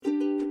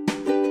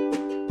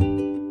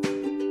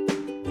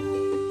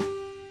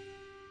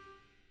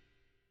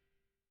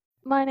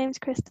My name's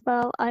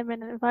Christabel. I'm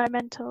an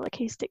environmental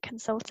acoustic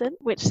consultant,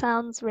 which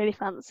sounds really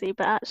fancy,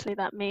 but actually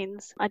that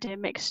means I do a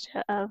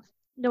mixture of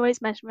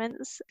noise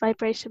measurements,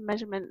 vibration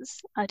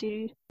measurements, I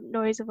do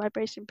noise and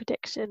vibration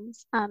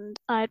predictions, and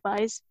I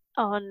advise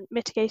on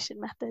mitigation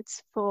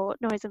methods for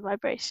noise and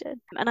vibration.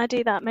 And I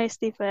do that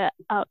mostly for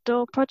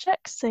outdoor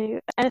projects,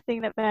 so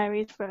anything that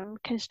varies from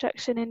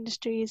construction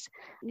industries,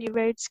 new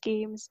road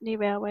schemes, new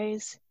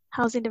railways,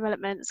 housing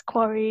developments,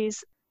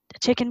 quarries, a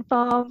chicken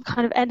farm,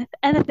 kind of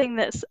anything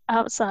that's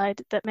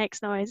outside that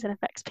makes noise and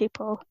affects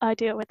people, I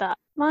deal with that.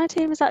 My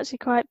team is actually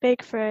quite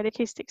big for an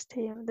acoustics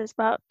team. There's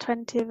about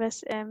 20 of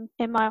us in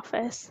my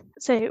office.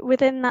 So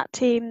within that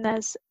team,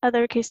 there's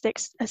other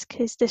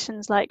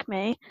acousticians like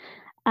me,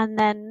 and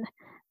then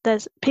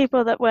there's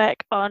people that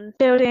work on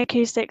building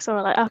acoustics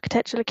or like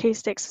architectural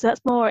acoustics, so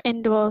that's more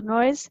indoor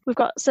noise. We've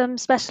got some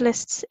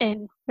specialists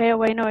in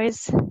railway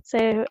noise,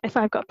 so if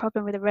I've got a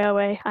problem with a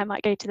railway, I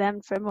might go to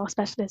them for more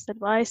specialist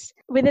advice.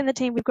 Within the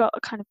team, we've got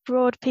kind of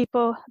broad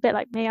people, a bit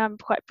like me. I'm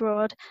quite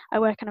broad. I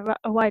work on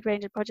a wide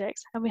range of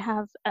projects, and we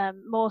have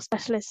more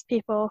specialist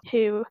people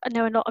who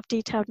know a lot of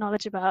detailed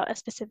knowledge about a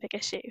specific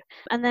issue.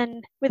 And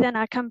then within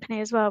our company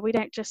as well, we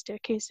don't just do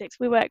acoustics.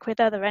 We work with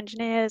other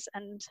engineers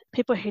and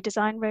people who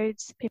design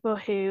roads, people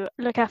who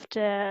look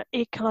after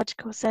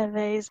ecological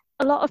surveys.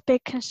 A lot of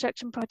big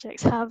construction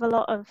projects have a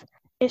lot of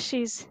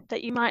issues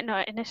that you might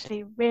not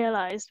initially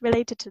realise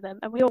related to them,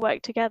 and we all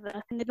work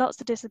together in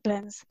lots of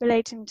disciplines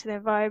relating to the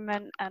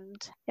environment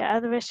and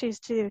other issues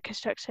to do with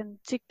construction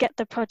to get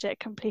the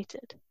project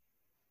completed.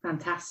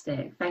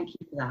 Fantastic, thank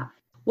you for that.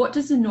 What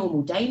does a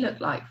normal day look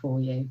like for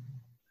you?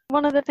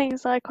 One of the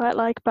things I quite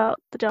like about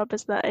the job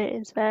is that it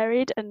is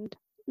varied and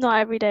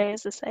not every day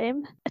is the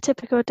same. A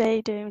typical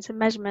day doing some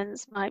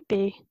measurements might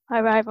be I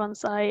arrive on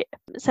site,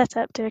 set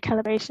up, do a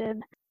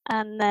calibration,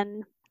 and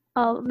then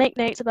I'll make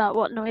notes about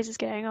what noise is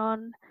going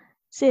on,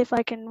 see if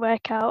I can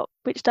work out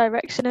which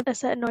direction a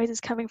certain noise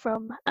is coming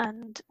from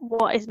and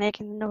what is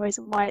making the noise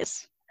and why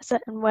it's a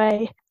certain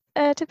way.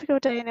 A typical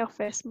day in the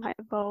office might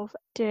involve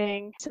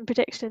doing some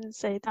predictions,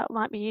 so that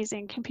might be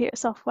using computer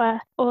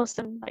software or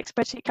some like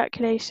spreadsheet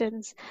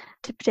calculations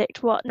to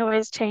predict what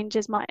noise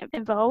changes might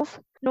involve.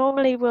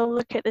 Normally we'll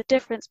look at the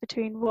difference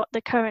between what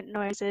the current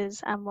noise is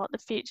and what the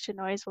future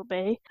noise will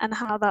be and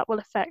how that will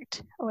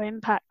affect or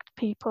impact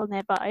people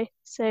nearby.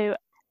 So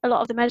a lot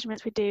of the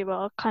measurements we do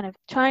are kind of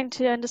trying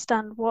to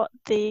understand what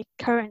the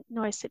current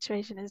noise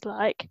situation is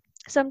like.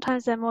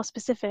 Sometimes they're more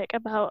specific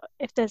about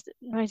if there's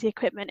noisy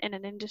equipment in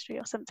an industry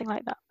or something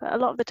like that, but a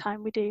lot of the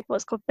time we do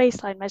what's called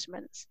baseline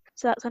measurements.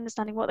 So that's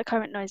understanding what the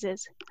current noise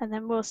is, and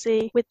then we'll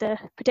see with the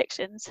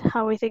predictions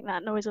how we think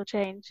that noise will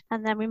change,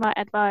 and then we might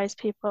advise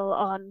people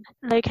on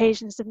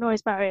locations of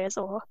noise barriers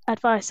or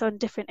advice on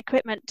different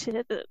equipment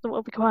that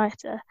will be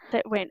quieter,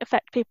 that won't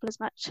affect people as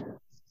much.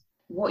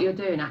 What you're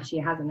doing actually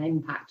has an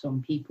impact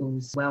on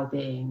people's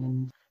well-being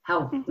and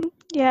health. Mm-hmm.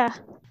 Yeah.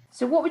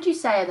 So what would you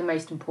say are the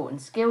most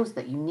important skills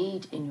that you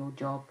need in your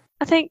job?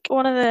 I think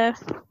one of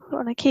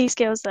the key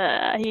skills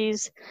that I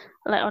use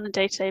like on a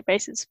day-to-day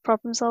basis is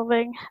problem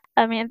solving.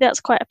 I mean, that's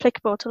quite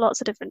applicable to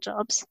lots of different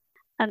jobs,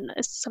 and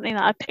it's something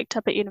that I picked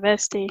up at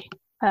university.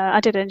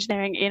 I did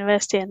engineering at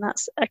university, and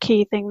that's a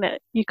key thing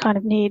that you kind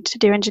of need to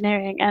do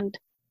engineering, and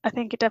I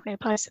think it definitely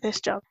applies to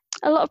this job.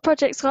 A lot of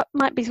projects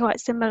might be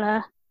quite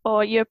similar,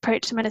 or you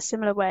approach them in a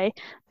similar way,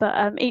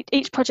 but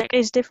each project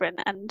is different,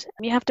 and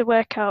you have to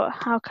work out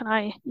how can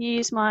I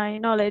use my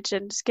knowledge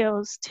and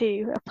skills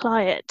to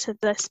apply it to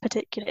this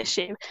particular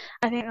issue.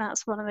 I think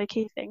that's one of the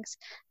key things,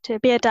 to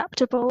be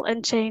adaptable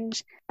and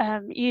change,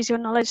 use your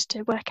knowledge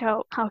to work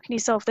out how can you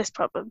solve this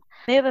problem.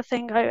 The other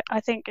thing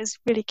I think is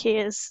really key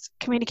is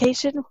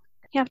communication.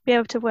 You have to be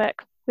able to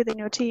work within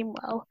your team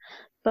well.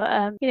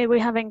 But we're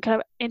having kind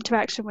of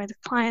interaction with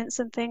clients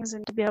and things,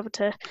 and to be able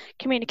to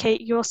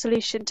communicate your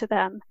solution to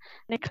them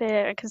in a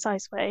clear and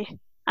concise way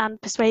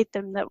and persuade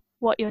them that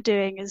what you're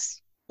doing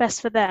is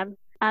best for them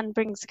and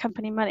brings the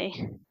company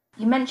money.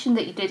 You mentioned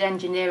that you did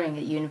engineering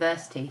at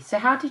university, so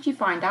how did you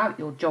find out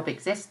your job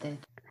existed?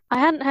 I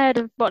hadn't heard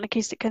of what an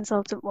acoustic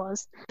consultant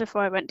was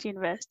before I went to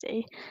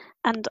university,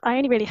 and I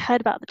only really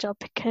heard about the job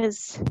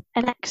because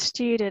an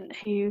ex-student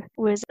who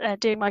was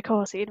doing my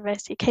course at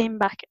university came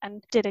back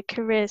and did a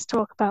careers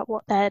talk about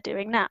what they're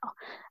doing now.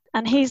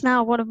 And he's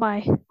now one of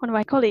my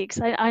colleagues.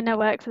 I now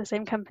work for the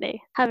same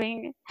company.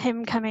 Having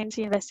him come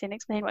into university and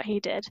explain what he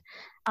did,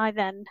 I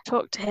then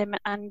talked to him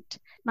and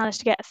managed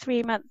to get a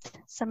 3-month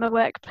summer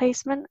work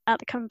placement at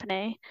the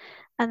company.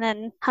 And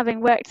then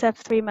having worked there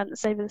for 3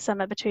 months over the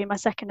summer between my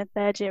second and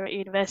third year at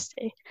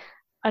university,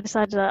 I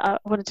decided I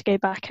wanted to go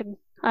back, and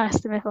I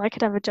asked them if I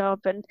could have a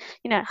job, and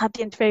had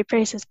the interview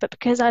process. But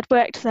because I'd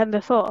worked for them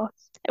before,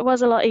 it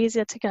was a lot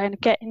easier to kind of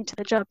get into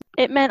the job.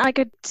 It meant I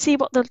could see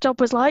what the job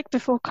was like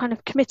before kind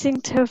of committing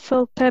to a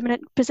full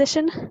permanent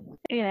position.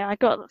 I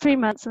got 3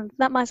 months, and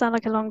that might sound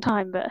like a long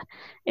time, but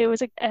it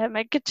was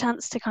a good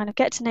chance to kind of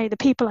get to know the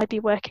people I'd be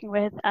working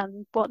with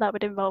and what that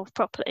would involve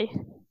properly.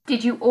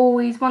 Did you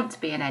always want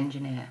to be an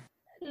engineer?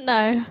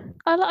 No,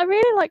 I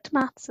really liked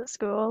maths at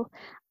school,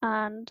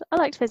 and I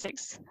liked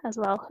physics as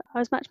well. I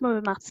was much more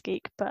of a maths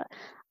geek, but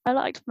I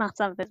liked maths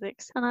and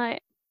physics, and I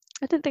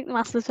didn't think the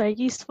maths was very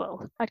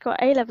useful. I'd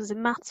got A levels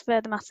in maths,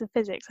 further maths and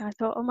physics, and I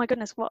thought, oh my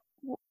goodness, what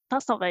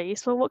that's not very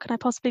useful. What can I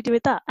possibly do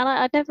with that? And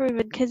I'd never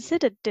even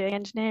considered doing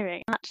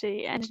engineering.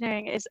 Actually,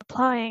 engineering is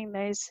applying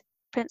those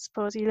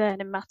principles you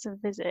learn in maths and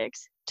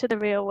physics to the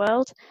real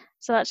world.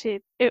 So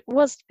actually, it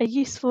was a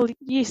useful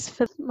use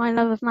for my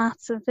love of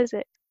maths and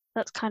physics.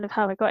 That's kind of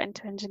how I got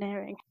into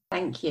engineering.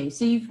 Thank you.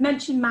 So you've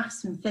mentioned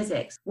maths and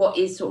physics. What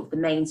is sort of the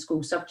main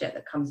school subject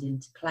that comes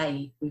into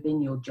play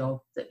within your job,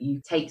 that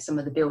you take some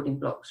of the building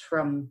blocks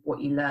from what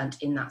you learned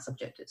in that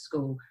subject at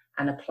school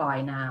and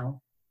apply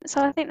now? So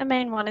I think the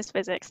main one is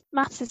physics.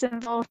 Maths is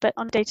involved, but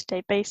on a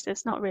day-to-day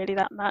basis, not really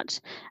that much.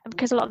 And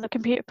because a lot of the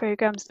computer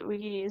programs that we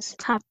use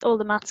have all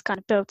the maths kind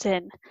of built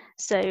in,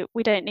 so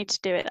we don't need to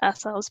do it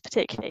ourselves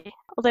particularly.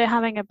 Although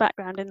having a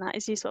background in that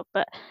is useful,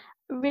 but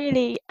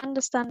really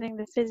understanding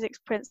the physics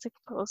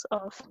principles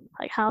of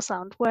like how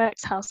sound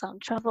works, how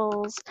sound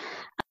travels,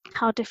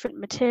 how different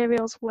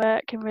materials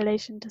work in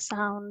relation to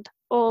sound,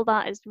 all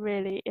that is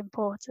really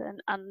important,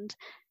 and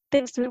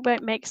things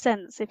won't make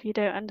sense if you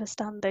don't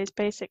understand those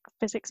basic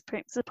physics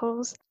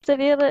principles. So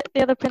the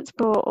other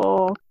principle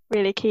or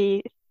really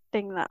key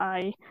thing that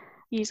I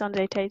use on a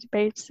day-to-day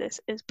basis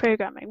is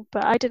programming,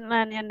 but I didn't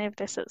learn any of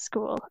this at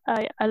school.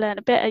 I learned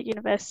a bit at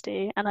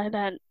university, and I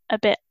learned a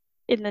bit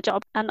in the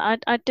job, and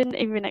I didn't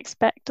even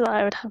expect that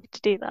I would have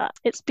to do that.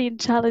 It's been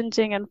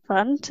challenging and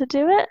fun to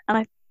do it, and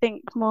I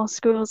think more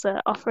schools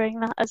are offering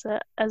that as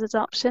an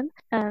option.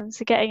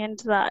 So getting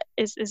into that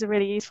is a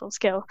really useful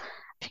skill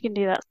if you can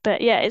do that.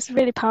 But yeah, it's a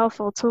really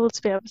powerful tool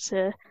to be able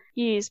to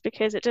use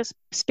because it just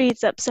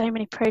speeds up so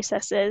many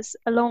processes.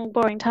 A long,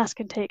 boring task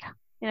can take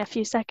a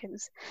few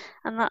seconds,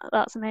 and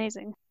that's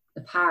amazing.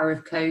 The power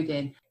of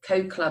coding.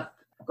 Code Club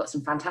have got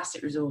some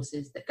fantastic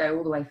resources that go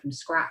all the way from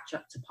scratch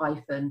up to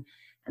Python,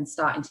 and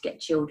starting to get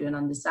children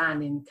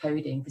understanding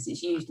coding, because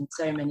it's used in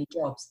so many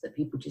jobs that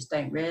people just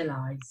don't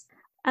realise.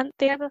 And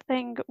the other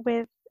thing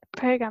with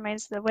programming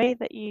is the way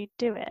that you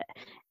do it.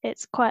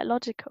 It's quite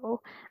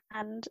logical.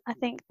 And I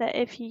think that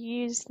if you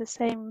use the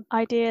same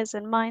ideas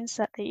and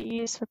mindset that you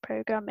use for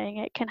programming,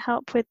 it can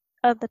help with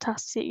other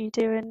tasks that you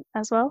do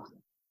as well.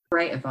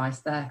 Great advice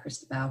there,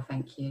 Christabel.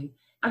 Thank you.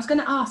 I was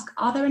going to ask,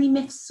 are there any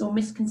myths or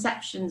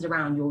misconceptions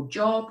around your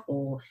job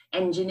or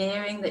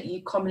engineering that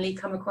you commonly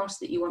come across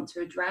that you want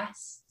to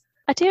address?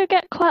 I do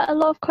get quite a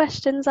lot of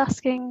questions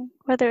asking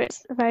whether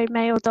it's a very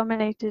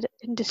male-dominated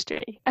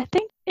industry. I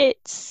think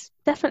it's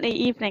definitely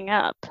evening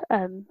up.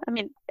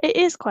 It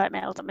is quite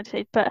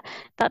male-dominated, but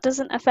that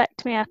doesn't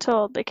affect me at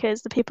all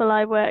because the people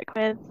I work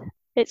with,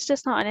 it's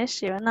just not an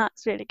issue, and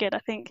that's really good. I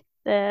think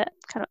the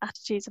kind of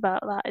attitudes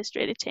about that is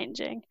really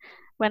changing.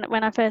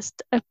 When I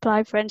first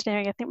applied for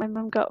engineering, I think my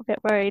mum got a bit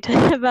worried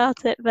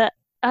about it, but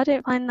I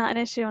don't find that an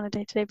issue on a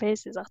day-to-day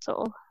basis at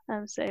all.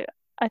 So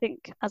I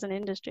think as an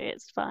industry,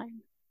 it's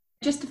fine.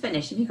 Just to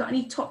finish, have you got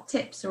any top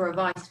tips or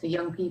advice for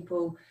young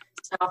people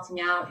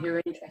starting out who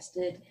are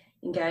interested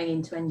in going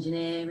into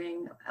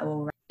engineering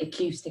or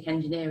acoustic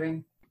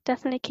engineering?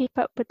 Definitely keep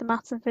up with the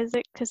maths and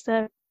physics because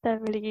they're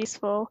really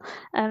useful.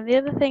 The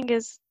other thing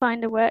is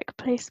find a work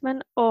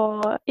placement,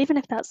 or even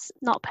if that's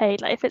not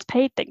paid, like if it's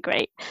paid, then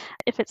great.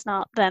 If it's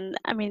not, then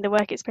the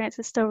work experience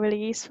is still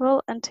really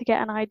useful, and to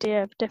get an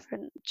idea of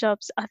different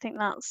jobs, I think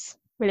that's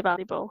really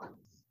valuable.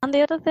 And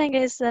the other thing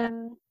is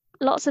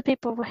lots of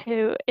people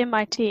who in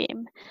my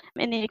team,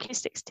 in the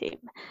acoustics team,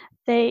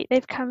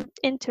 they've come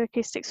into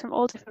acoustics from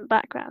all different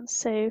backgrounds.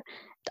 So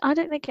I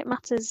don't think it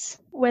matters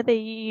whether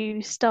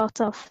you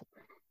start off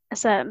a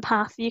certain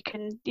path. You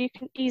can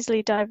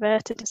easily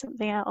divert into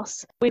something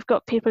else. We've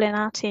got people in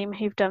our team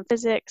who've done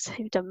physics,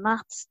 who've done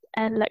maths,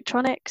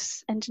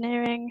 electronics,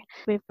 engineering.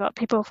 We've got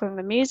people from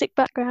a music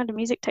background, a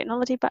music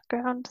technology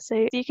background.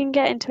 So you can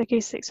get into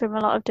acoustics from a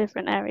lot of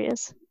different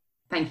areas.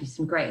 Thank you.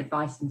 Some great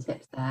advice and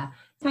tips there.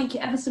 Thank you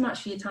ever so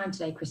much for your time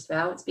today,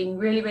 Christabel. It's been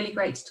really, really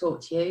great to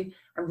talk to you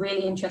and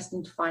really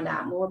interesting to find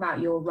out more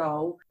about your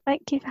role.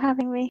 Thank you for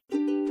having me.